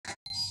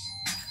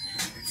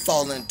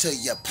falling to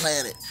your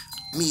planet.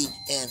 Me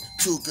and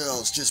two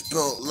girls just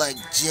built like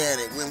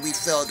Janet. When we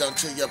fell down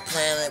to your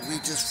planet, we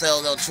just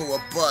fell down to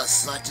a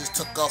bus. I just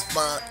took off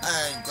my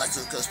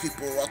eyeglasses cause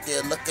people out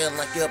there looking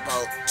like you're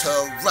about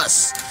to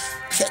rust.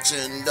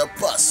 Catching the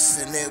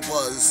bus, and it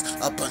was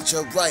a bunch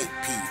of white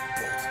people.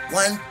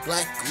 One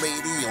black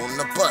lady on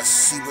the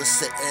bus, she was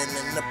sitting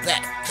in the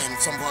back, and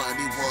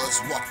somebody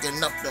was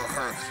walking up to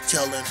her,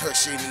 telling her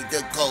she need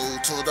to go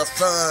to the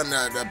front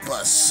of the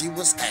bus. She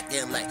was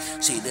acting like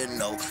she didn't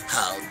know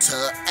how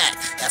to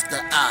act.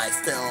 After I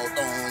fell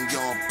on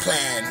your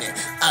planet,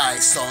 I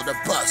saw the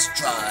bus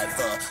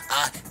driver.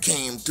 I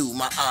came through,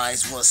 my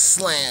eyes were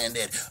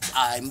slanted.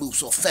 I moved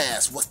so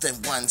fast, within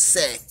 1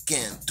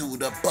 second, threw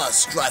the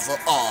bus driver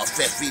off.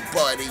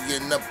 Everybody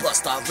in the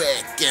bus I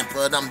reckon,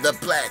 but I'm the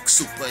black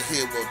superhero.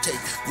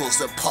 Take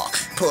Rosa Park,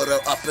 put her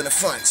up in the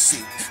front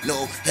seat,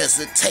 no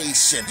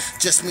hesitation.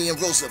 Just me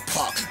and Rosa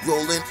Park,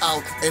 rolling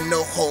out in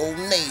the whole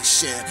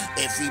nation.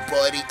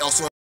 Everybody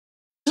else on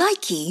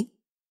Likey